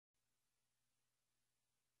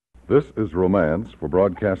This is Romance for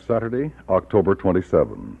broadcast Saturday, October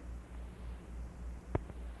 27.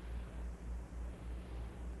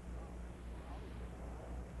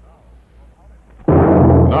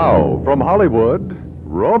 Now, from Hollywood,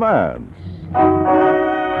 Romance.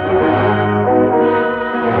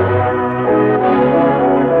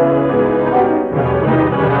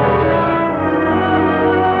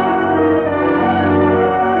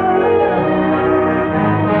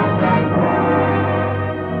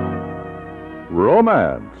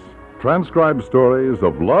 Romance. Transcribed stories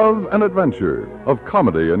of love and adventure, of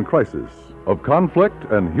comedy and crisis, of conflict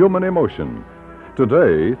and human emotion.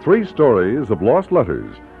 Today, 3 stories of lost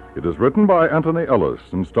letters. It is written by Anthony Ellis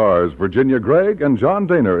and stars Virginia Gregg and John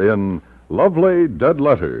Daner in Lovely Dead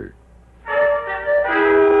Letter.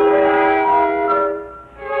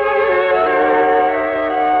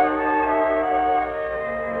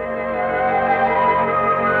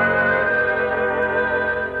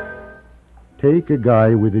 Take a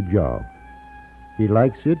guy with a job. He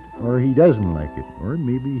likes it or he doesn't like it, or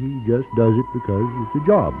maybe he just does it because it's a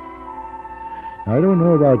job. I don't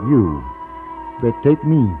know about you, but take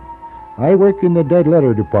me. I work in the dead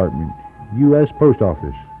letter department, U.S. Post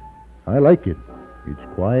Office. I like it.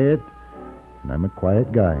 It's quiet, and I'm a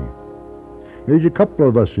quiet guy. There's a couple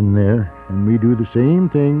of us in there, and we do the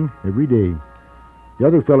same thing every day. The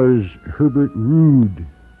other feller's Herbert Rude.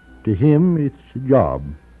 To him, it's a job.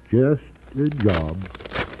 Just a job.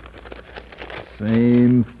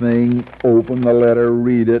 Same thing. Open the letter,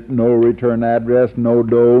 read it. No return address, no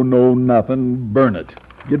dough, no nothing. Burn it.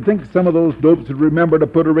 You'd think some of those dopes would remember to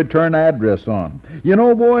put a return address on. You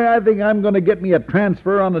know, boy, I think I'm going to get me a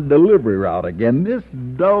transfer on a delivery route again. This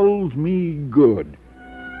dulls me good.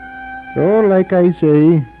 So, like I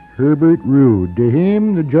say, Herbert Rude. To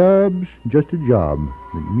him, the job's just a job.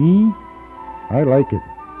 But me, I like it.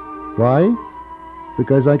 Why?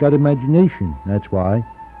 Because I got imagination, that's why.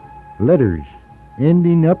 Letters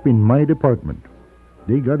ending up in my department.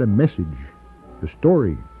 They got a message, a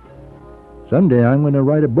story. Someday I'm going to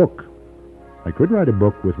write a book. I could write a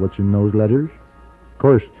book with what's in those letters. Of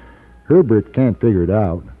course, Herbert can't figure it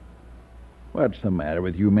out. What's the matter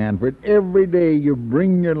with you, Manfred? Every day you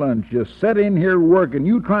bring your lunch, you sit in here working.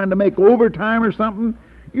 You trying to make overtime or something?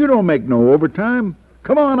 You don't make no overtime.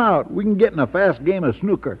 Come on out. We can get in a fast game of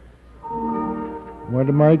snooker. What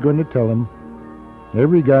am I going to tell him?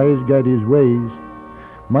 Every guy's got his ways.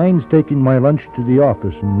 Mine's taking my lunch to the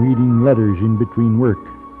office and reading letters in between work.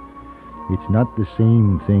 It's not the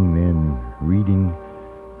same thing then, reading.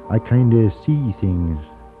 I kind of see things.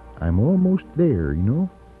 I'm almost there, you know.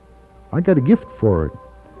 I got a gift for it.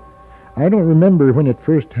 I don't remember when it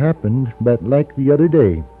first happened, but like the other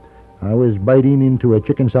day, I was biting into a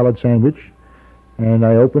chicken salad sandwich, and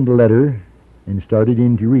I opened a letter and started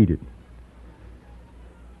in to read it.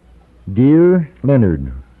 Dear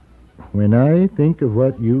Leonard, when I think of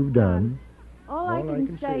what you've done... All I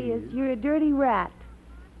can say is you're a dirty rat.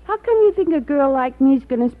 How come you think a girl like me's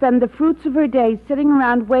going to spend the fruits of her days sitting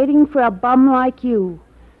around waiting for a bum like you?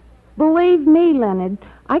 Believe me, Leonard,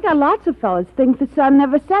 I got lots of fellas think the sun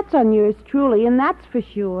never sets on yours truly, and that's for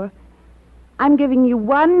sure. I'm giving you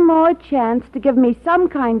one more chance to give me some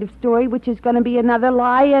kind of story, which is going to be another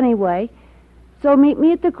lie anyway. So meet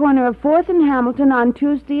me at the corner of 4th and Hamilton on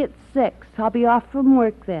Tuesday at 6. I'll be off from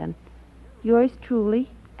work then. Yours truly,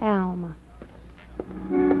 Alma.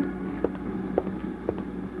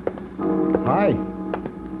 Hi.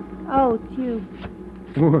 Oh, it's you.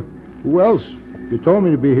 Who else? You told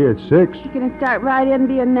me to be here at 6. You gonna start right in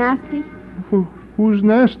being nasty? Who's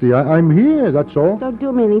nasty? I'm here, that's all. Don't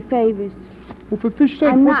do me any favors. Well, for fish sake...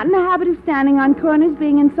 I'm not in the habit of standing on corners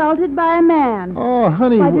being insulted by a man. Oh,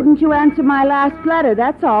 honey... Why didn't you answer my last letter?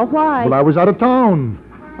 That's all. Why? Well, I was out of town.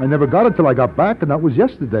 I never got it till I got back, and that was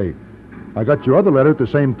yesterday. I got your other letter at the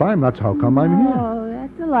same time. That's how come I'm here. Oh,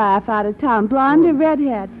 that's a laugh. Out of town. Blonde or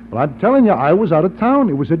redhead? Well, I'm telling you, I was out of town.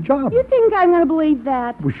 It was a job. You think I'm going to believe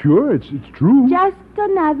that? Well, sure, it's true. Just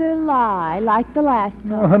another lie, like the last one.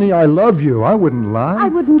 No, honey, I love you. I wouldn't lie. I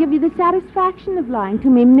wouldn't give you the satisfaction of lying to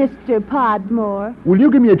me, Mr. Podmore. Will you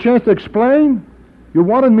give me a chance to explain? You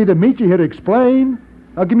wanted me to meet you here to explain.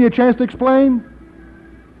 Now, give me a chance to explain.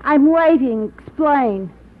 I'm waiting. Explain.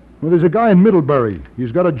 Well, there's a guy in Middlebury.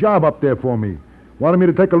 He's got a job up there for me. Wanted me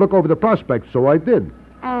to take a look over the prospects, so I did.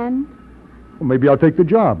 And? Well, maybe I'll take the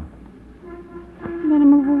job. You going to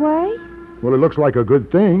move away? Well, it looks like a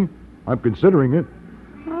good thing. I'm considering it.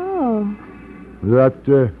 Oh. Does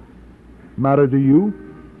that matter to you?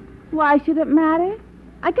 Why should it matter?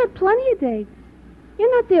 I got plenty of dates.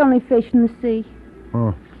 You're not the only fish in the sea.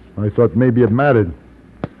 Oh, I thought maybe it mattered.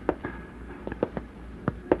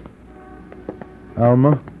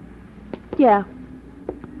 Alma, Yeah.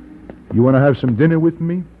 You want to have some dinner with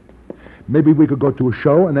me? Maybe we could go to a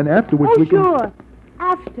show, and then afterwards we can... Oh, sure.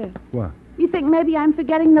 After. What? You think maybe I'm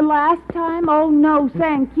forgetting the last time? Oh, no,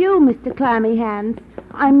 thank you, Mr. Clammy Hands.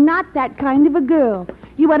 I'm not that kind of a girl.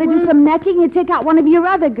 You want to do some necking, you take out one of your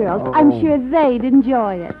other girls. Oh. I'm sure they'd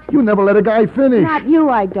enjoy it. You never let a guy finish. Not you,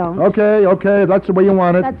 I don't. Okay, that's the way you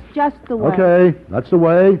want it. That's just the way. Okay, that's the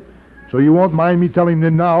way. So you won't mind me telling you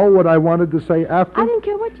now what I wanted to say after? I don't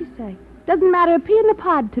care what you say. Doesn't matter a pea in the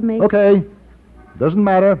pod to me. Okay, doesn't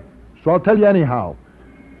matter. So I'll tell you anyhow.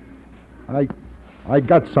 I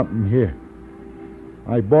got something here.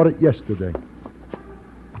 I bought it yesterday.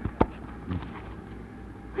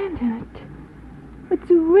 Leonard, it's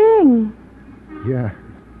a ring. Yeah,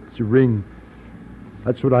 it's a ring.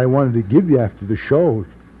 That's what I wanted to give you after the show.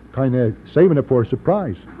 Kind of saving it for a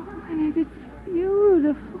surprise. Oh, Leonard, it's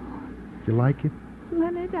beautiful. You like it?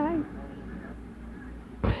 Leonard,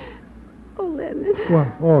 Oh, Leonard.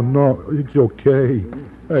 Well, oh, no, it's okay.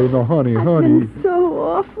 Hey, no, honey. I've been so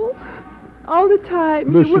awful. All the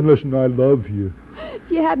time. Listen, I love you. If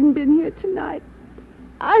you hadn't been here tonight,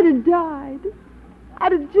 I'd have died.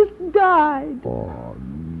 I'd have just died. Oh,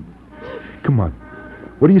 come on.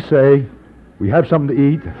 What do you say? We have something to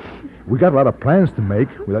eat. We got a lot of plans to make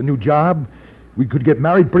with that new job. We could get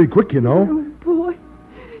married pretty quick, you know. Oh, boy.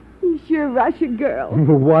 You sure rush a girl.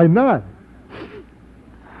 Well, why not?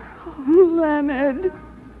 Oh, Leonard.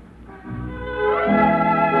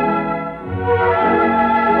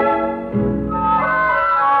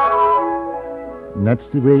 And that's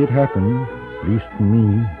the way it happened, at least to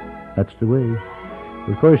me. That's the way.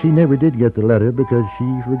 Of course, he never did get the letter because she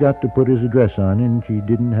forgot to put his address on and she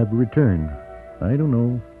didn't have a return. I don't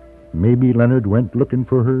know. Maybe Leonard went looking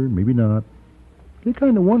for her, maybe not. I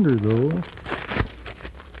kind of wonder, though.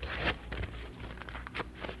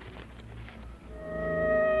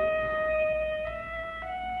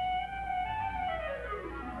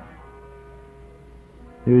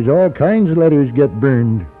 There's all kinds of letters get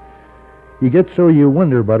burned. You get so you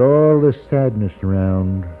wonder about all the sadness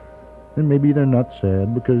around. And maybe they're not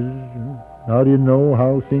sad because how do you know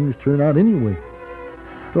how things turn out anyway?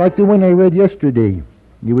 Like the one I read yesterday.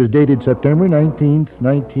 It was dated September 19th,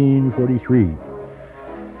 1943.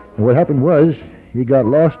 And what happened was he got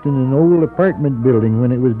lost in an old apartment building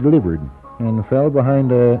when it was delivered and fell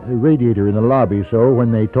behind a radiator in the lobby. So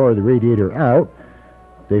when they tore the radiator out,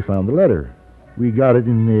 they found the letter. We got it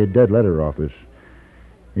in the dead letter office.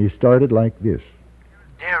 He started like this.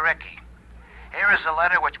 Dear Ricky, here is a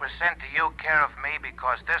letter which was sent to you care of me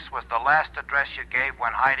because this was the last address you gave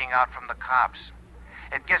when hiding out from the cops.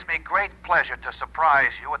 It gives me great pleasure to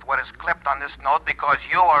surprise you with what is clipped on this note because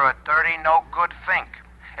you are a dirty, no-good fink.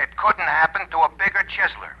 It couldn't happen to a bigger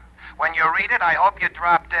chiseler. When you read it, I hope you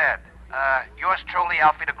drop dead. Yours truly,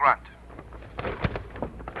 Alfie the Grunt.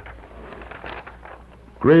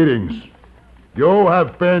 Greetings. You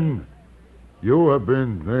have been,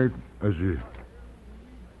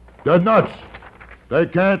 they're nuts. They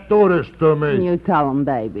can't do this to me. You tell him,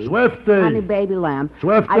 baby. Swifty. Honey, baby lamb.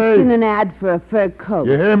 Swifty. I've seen an ad for a fur coat.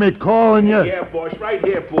 You hear me calling you? Yeah, boss, right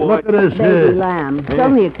here, boss. Look at this Baby here. lamb. It's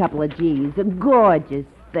only a couple of G's. A gorgeous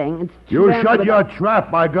thing. It's You trimmed shut with your a-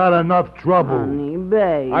 trap. I got enough trouble. Honey,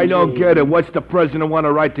 baby. I don't get it. What's the president want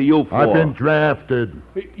to write to you for? I've been drafted.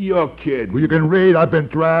 You're kidding. Well, you can read. I've been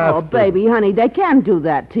drafted. Oh, baby, honey, they can't do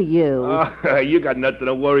that to you. You got nothing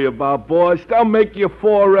to worry about, boss. They'll make you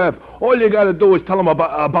 4F. All you got to do is tell them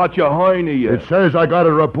about your hernia. It says I got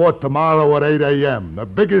to report tomorrow at 8 a.m. The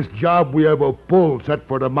biggest job we ever pulled set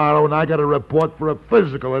for tomorrow, and I got to report for a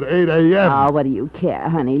physical at 8 a.m. Oh, what do you care,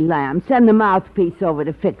 honey lamb? Send the mouthpiece over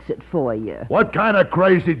to fix it for you. What kind of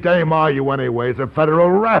crazy dame are you anyway? It's a federal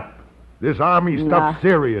rep. This army stuff's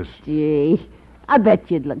serious. Gee, I bet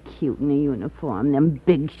you'd look cute in a uniform. Them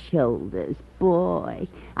big shoulders. Boy,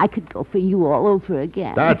 I could go for you all over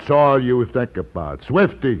again. That's all you think about.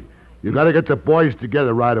 Swifty, you got to get the boys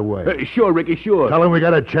together right away. Sure, Ricky, sure. Tell them we got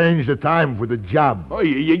to change the time for the job. Oh,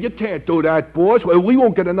 you can't do that, boss. Well, we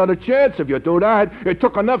won't get another chance if you do that. It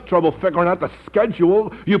took enough trouble figuring out the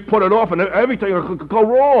schedule. You put it off and everything could go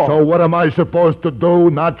wrong. So what am I supposed to do?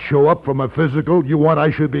 Not show up from a physical? You want I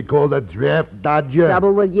should be called a draft dodger?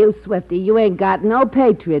 Trouble with you, Swifty. You ain't got no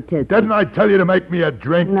patriotism. Didn't I tell you to make me a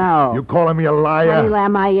drink? No. You calling me a Honey liar?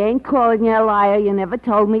 lamb, I ain't calling you a liar. You never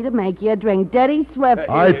told me to make you a drink. Daddy Swifty.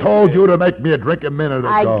 I told you to make me a drink a minute ago.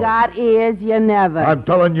 I got ears, you never. I'm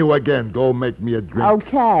telling you again, go make me a drink.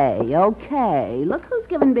 Okay. Look who's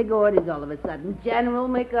giving big orders all of a sudden. General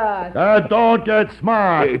McArthur. Don't get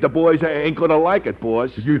smart. The boys ain't gonna like it,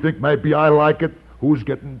 boss. Did you think maybe I like it? Who's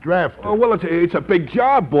getting drafted? Oh, well, it's a big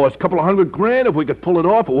job, boss. Couple of $100,000 if we could pull it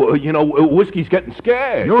off. Whiskey's getting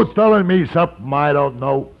scarce. You telling me something I don't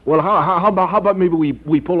know? Well, how about maybe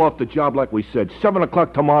we pull off the job like we said, 7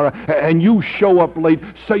 o'clock tomorrow, and you show up late,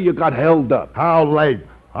 say you got held up. How late?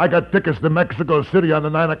 I got tickets to Mexico City on the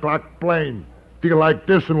 9 o'clock plane. Feel like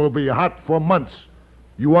this and will be hot for months.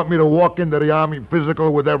 You want me to walk into the Army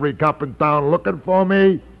physical with every cop in town looking for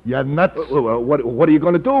me? You nuts? What are you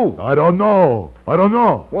going to do? I don't know.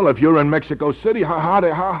 Well, if you're in Mexico City, how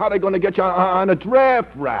they going to get you on a draft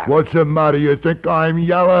rack? What's the matter? You think I'm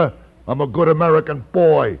yaller? I'm a good American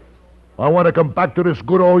boy. I want to come back to this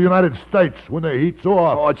good old United States when the heat's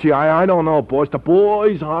off. Oh, gee, I don't know, boss. The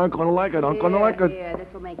boys aren't going to like it. Here,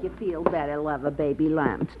 this will make you feel better, love a baby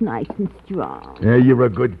lamb. It's nice and strong. Yeah, you're a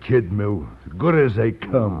good kid, Mill. Good as they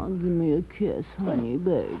Oh, come. give me a kiss, honey,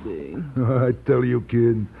 baby. I tell you,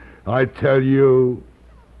 kid. I tell you.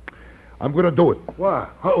 I'm going to do it. What?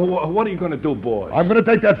 What are you going to do, boy? I'm going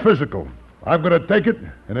to take that physical. I'm going to take it,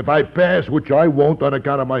 and if I pass, which I won't on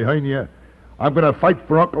account of my hernia, I'm going to fight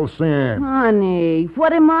for Uncle Sam. Honey,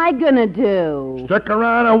 what am I going to do? Stick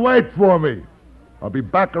around and wait for me. I'll be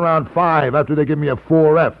back around 5 after they give me a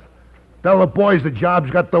 4F. Tell the boys the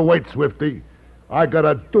job's got to wait, Swifty. I got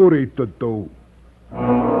a duty to do.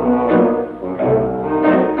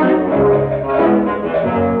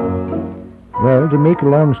 Well, to make a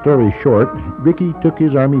long story short, Ricky took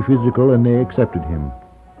his Army physical and they accepted him.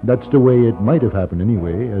 That's the way it might have happened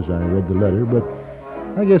anyway, as I read the letter, but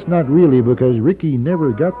I guess not really, because Ricky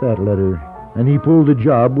never got that letter, and he pulled a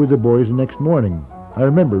job with the boys the next morning. I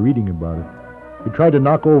remember reading about it. He tried to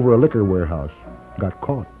knock over a liquor warehouse. Got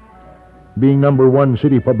caught. Being number 1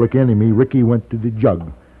 city public enemy, Ricky went to the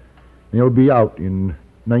jug. He'll be out in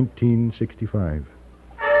 1965.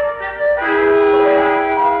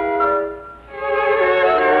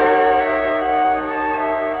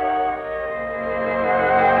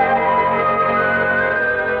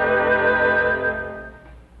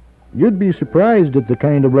 You'd be surprised at the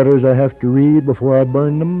kind of letters I have to read before I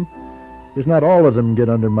burn them. It's not all of them get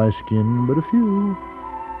under my skin, but a few.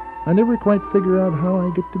 I never quite figure out how I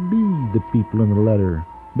get to be the people in the letter.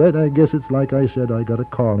 But I guess it's like I said, I got a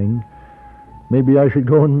calling. Maybe I should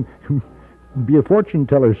go and be a fortune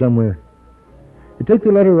teller somewhere. You take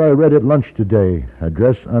the letter I read at lunch today.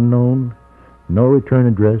 Address unknown, no return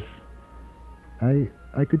address.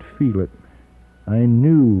 I could feel it. I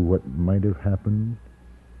knew what might have happened.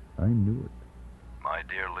 I knew it. My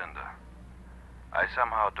dear Linda, I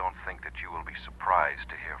somehow don't think that you will be surprised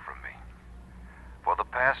to hear from me. For the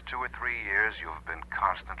past 2 or 3 years, you have been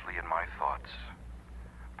constantly in my thoughts.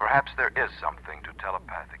 Perhaps there is something to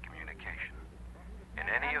telepathic communication. In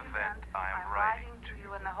any event, I am writing to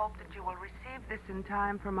you in the hope that you will receive this in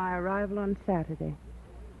time for my arrival on Saturday.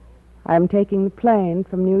 I am taking the plane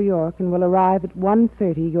from New York and will arrive at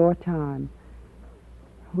 1:30 your time.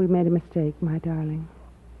 We made a mistake, my darling.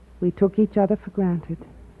 We took each other for granted.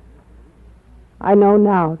 I know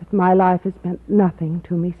now that my life has meant nothing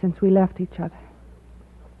to me since we left each other.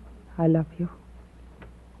 I love you.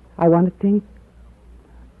 I want to think.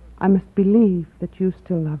 I must believe that you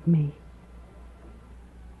still love me.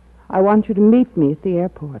 I want you to meet me at the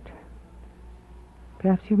airport.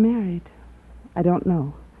 Perhaps you're married. I don't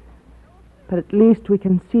know. But at least we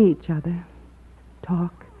can see each other,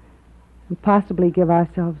 talk, and possibly give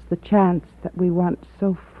ourselves the chance that we once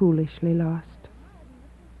so foolishly lost.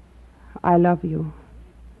 I love you,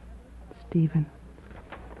 Stephen.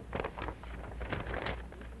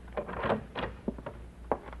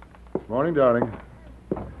 Morning, darling.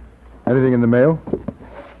 Anything in the mail?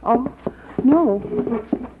 Oh, no.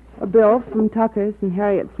 A bill from Tucker's and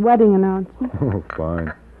Harriet's wedding announcement. Oh,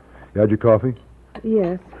 fine. You had your coffee?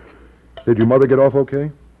 Yes. Did your mother get off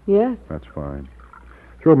okay? Yes. That's fine.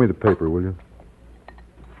 Throw me the paper, will you?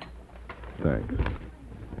 Thanks.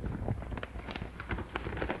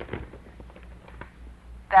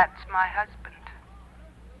 That's my husband.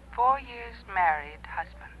 4 years married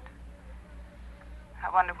husband.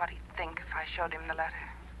 I wonder what he'd think if I showed him the letter.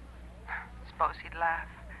 Suppose he'd laugh.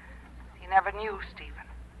 He never knew Stephen.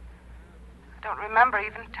 I don't remember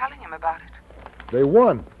even telling him about it. They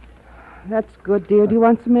won. That's good, dear. Do you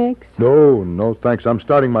want some eggs? No, thanks. I'm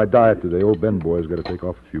starting my diet today. Old Ben boy's got to take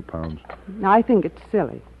off a few pounds. I think it's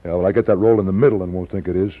silly. Yeah, well, I get that roll in the middle and won't think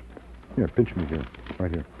it is. Here, pinch me here.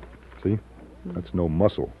 Right here. See? That's no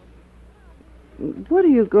muscle. What are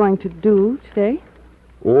you going to do today?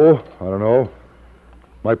 Oh, I don't know.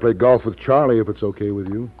 Might play golf with Charlie if it's okay with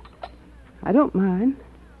you. I don't mind.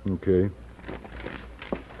 Okay.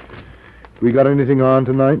 We got anything on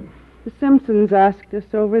tonight? The Simpsons asked us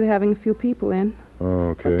over. They're having a few people in.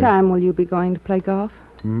 Okay. What time will you be going to play golf?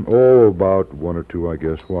 About 1 or 2, I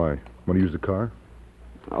guess. Why? Want to use the car?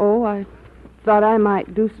 Oh, I thought I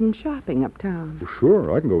might do some shopping uptown. Well,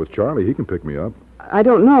 sure. I can go with Charlie. He can pick me up. I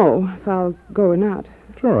don't know if I'll go or not.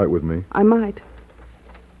 It's all right with me. I might.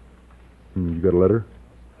 You got a letter?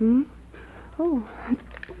 Oh,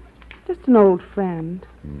 just an old friend.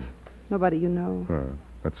 Nobody you know.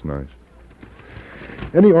 That's nice.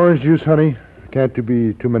 Any orange juice, honey? Can't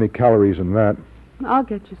be too many calories in that. I'll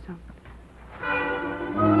get you some.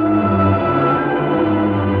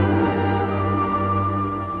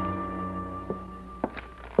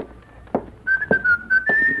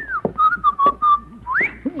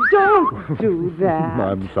 Don't do that.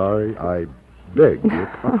 I'm sorry. I beg your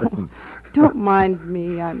pardon. Don't mind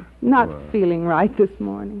me. I'm not feeling right this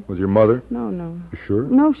morning. Was your mother? No. You sure?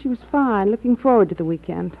 No, she was fine. Looking forward to the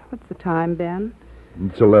weekend. What's the time, Ben?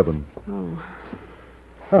 It's 11.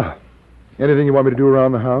 Oh. Anything you want me to do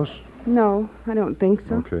around the house? No, I don't think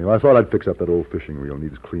so. Okay. Well, I thought I'd fix up that old fishing reel.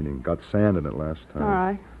 Needs cleaning. Got sand in it last time. All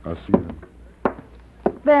right. I'll see you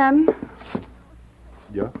then. Ben?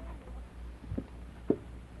 Yeah?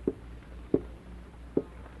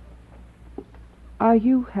 Are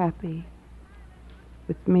you happy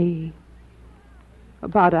with me?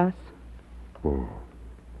 About us? Oh.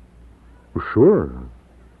 Well, sure.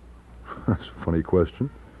 That's a funny question.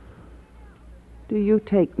 Do you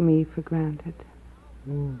take me for granted?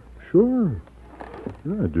 Sure.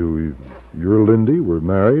 Yeah, I do. You're Lindy. We're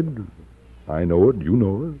married. I know it. You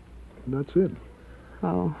know it. And that's it.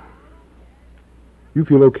 Oh. You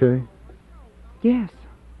feel okay? Yes.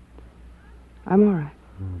 I'm all right.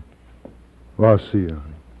 Well, I'll see you,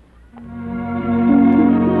 honey.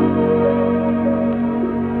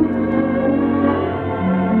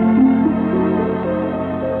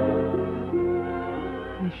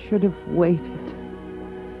 I should have waited.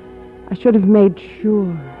 I should have made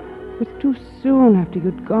sure. It was too soon after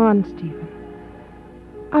you'd gone, Stephen.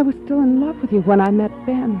 I was still in love with you when I met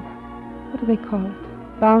Ben. What do they call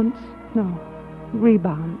it? Bounce? No.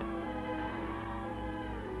 Rebound.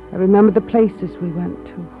 I remember the places we went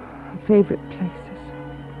to. Favorite places.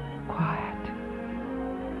 Quiet.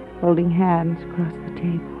 Holding hands across the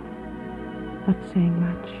table. Not saying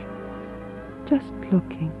much. Just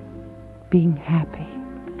looking. Being happy.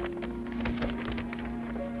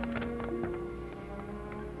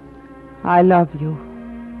 I love you.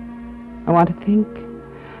 I want to think.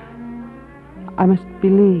 I must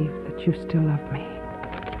believe that you still love me.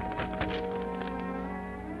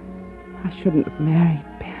 I shouldn't have married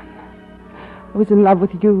Ben. I was in love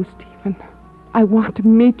with you, Stephen. I want to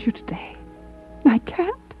meet you today. I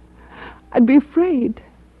can't. I'd be afraid.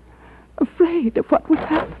 Afraid of what would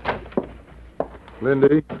happen.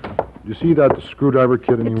 Lindy, did you see that screwdriver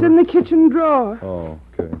kit anywhere? It's in the kitchen drawer. Oh,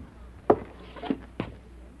 okay.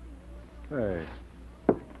 Hey.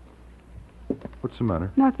 What's the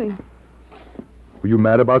matter? Nothing. Were you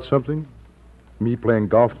mad about something? Me playing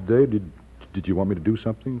golf today? Did you want me to do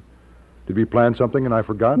something? Did we plan something and I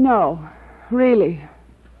forgot? No, really.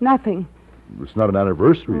 Nothing. It's not an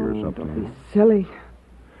anniversary or something. Don't be silly.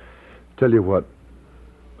 Tell you what,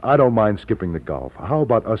 I don't mind skipping the golf. How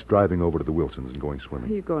about us driving over to the Wilsons and going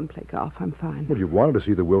swimming? You go and play golf. I'm fine. Well, you've wanted to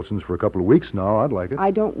see the Wilsons for a couple of weeks now. I'd like it.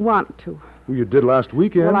 I don't want to. Well, you did last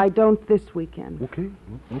weekend. Well, I don't this weekend. Okay.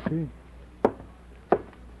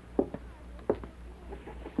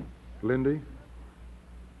 Lindy?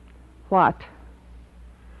 What?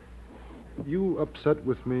 You upset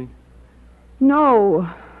with me? No,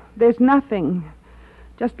 there's nothing.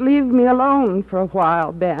 Just leave me alone for a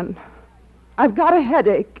while, Ben. I've got a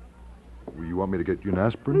headache. Well, you want me to get you an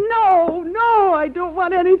aspirin? No, I don't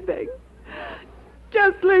want anything.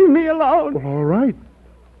 Just leave me alone. Well, all right.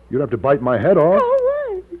 You'd have to bite my head off. Go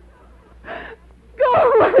away. Go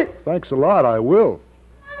away. Thanks a lot, I will.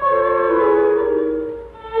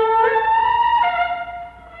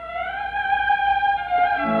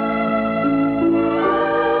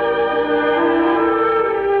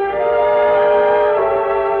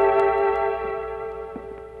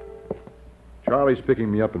 Charlie's picking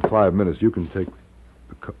me up in 5 minutes. You can take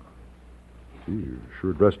the car. Gee, you're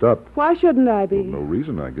sure dressed up. Why shouldn't I be? Well, no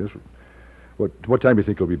reason, I guess. What time do you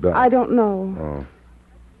think he'll be back? I don't know. Oh.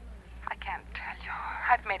 I can't tell you.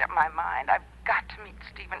 I've made up my mind. I've got to meet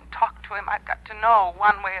Stephen, talk to him. I've got to know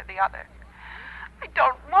one way or the other. I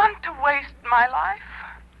don't want to waste my life.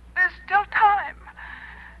 There's still time.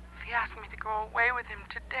 If he asks me to go away with him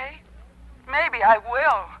today, maybe I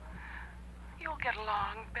will. You'll get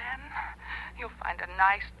along, Ben. You'll find a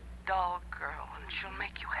nice, dull girl, and she'll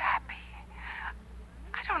make you happy.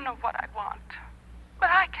 I don't know what I want,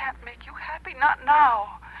 but I can't make you happy, not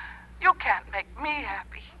now. You can't make me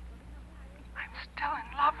happy. I'm still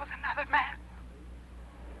in love with another man.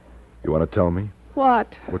 You want to tell me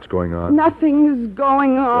What? what's going on? Nothing's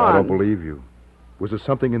going on. Well, I don't believe you. Was there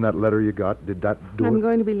something in that letter you got? Did that do I'm it?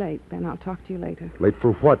 going to be late, Ben. I'll talk to you later. Late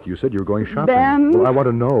for what? You said you were going shopping. Ben? Well, I want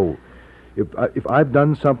to know. If I've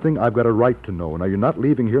done something, I've got a right to know. Now, you're not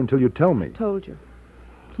leaving here until you tell me. Told you.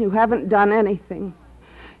 You haven't done anything.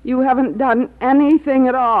 You haven't done anything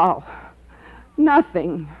at all.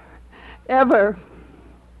 Nothing. Ever.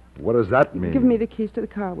 What does that mean? Give me the keys to the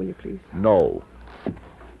car, will you, please? No.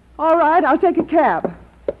 All right, I'll take a cab.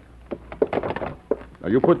 Now,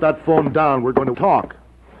 you put that phone down. We're going to talk.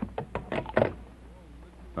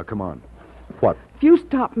 Now, come on. What? If you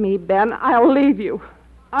stop me, Ben, I'll leave you.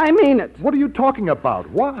 I mean it. What are you talking about?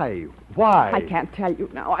 Why? Why? I can't tell you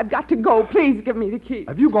now. I've got to go. Please give me the keys.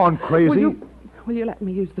 Have you gone crazy? Will you let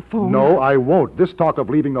me use the phone? No, I won't. This talk of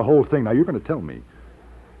leaving the whole thing. Now, you're going to tell me.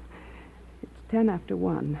 It's 10 after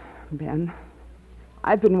 1, Ben.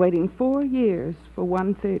 I've been waiting 4 years for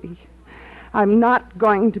 1:30. I'm not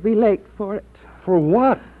going to be late for it. For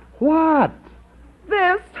what? What?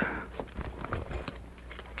 This.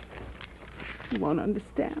 You won't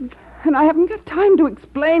understand. And I haven't got time to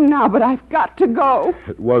explain now, but I've got to go.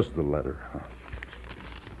 It was the letter, huh?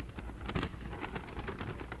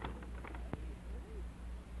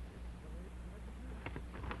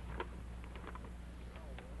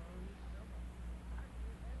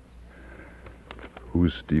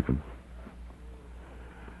 Who's Stephen?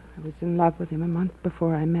 I was in love with him a month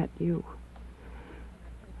before I met you.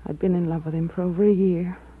 I'd been in love with him for over a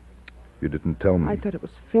year. You didn't tell me. I thought it was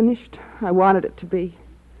finished. I wanted it to be.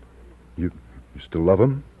 You still love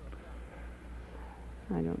him?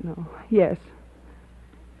 I don't know. Yes.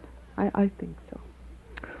 I think so.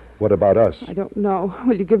 What about us? I don't know.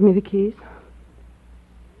 Will you give me the keys?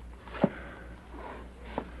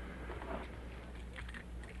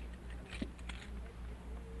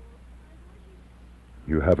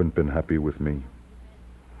 You haven't been happy with me.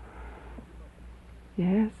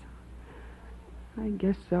 Yes. I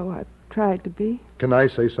guess so. I've tried to be. Can I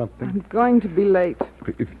say something? I'm going to be late.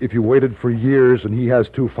 If you waited for years and he has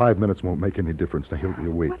too, 5 minutes won't make any difference. Now,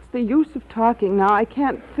 he'll wait. What's the use of talking now? I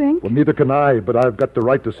can't think. Well, neither can I, but I've got the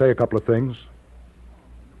right to say a couple of things.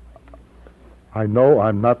 I know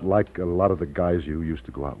I'm not like a lot of the guys you used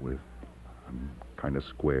to go out with. I'm kind of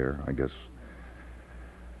square, I guess.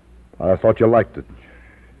 I thought you liked it.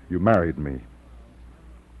 You married me.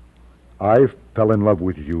 I fell in love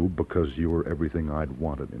with you because you were everything I'd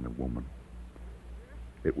wanted in a woman.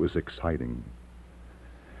 It was exciting.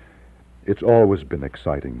 It's always been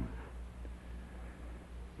exciting.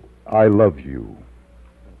 I love you.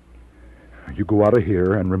 You go out of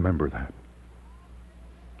here and remember that.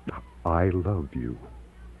 I love you.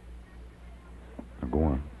 Now go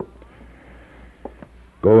on.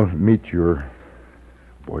 Go meet your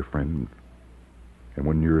boyfriend. And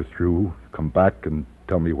when you're through, come back and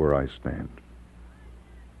tell me where I stand.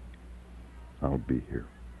 I'll be here.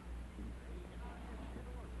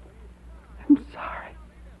 I'm sorry.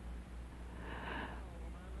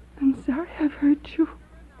 I'm sorry I've hurt you.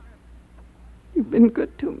 You've been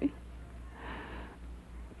good to me.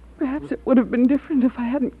 Perhaps it would have been different if I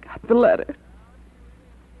hadn't got the letter.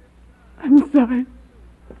 I'm sorry.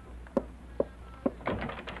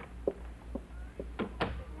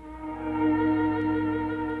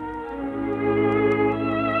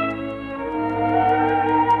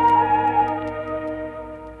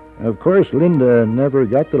 Of course, Linda never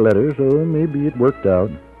got the letter, so maybe it worked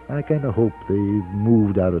out. I kind of hope they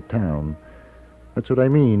moved out of town. That's what I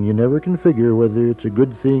mean. You never can figure whether it's a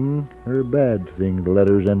good thing or a bad thing the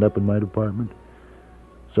letters end up in my department.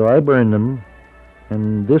 So I burned them,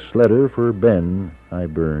 and this letter for Ben I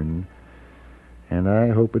burn. And I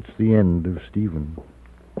hope it's the end of Stephen.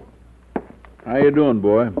 How you doing,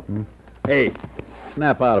 boy? Hey,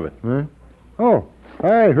 snap out of it. Huh? Oh,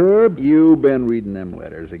 hi, Herb. You been reading them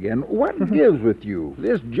letters again. What gives with you?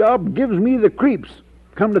 This job gives me the creeps.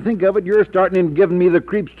 Come to think of it, you're starting in giving me the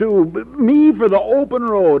creeps, too. Me for the open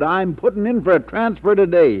road. I'm putting in for a transfer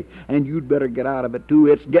today. And you'd better get out of it, too.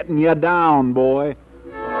 It's getting you down, boy.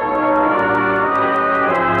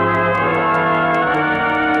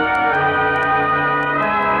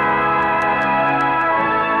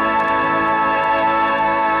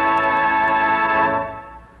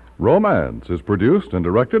 Romance is produced and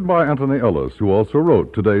directed by Anthony Ellis, who also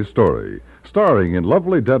wrote today's story. Starring in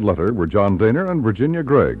Lovely Dead Letter were John Daner and Virginia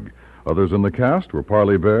Gregg. Others in the cast were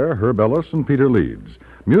Parley Bear, Herb Ellis, and Peter Leeds.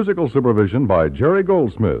 Musical supervision by Jerry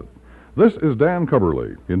Goldsmith. This is Dan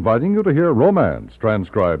Cubberly, inviting you to hear Romance,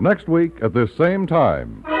 transcribed next week at this same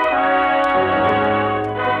time.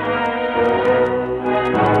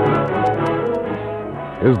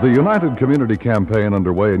 Is the United Community Campaign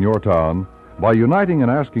underway in your town? By uniting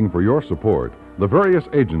and asking for your support, the various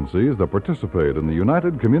agencies that participate in the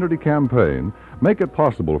United Community Campaign make it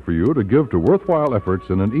possible for you to give to worthwhile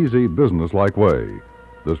efforts in an easy, business-like way.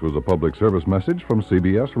 This was a public service message from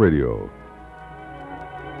CBS Radio.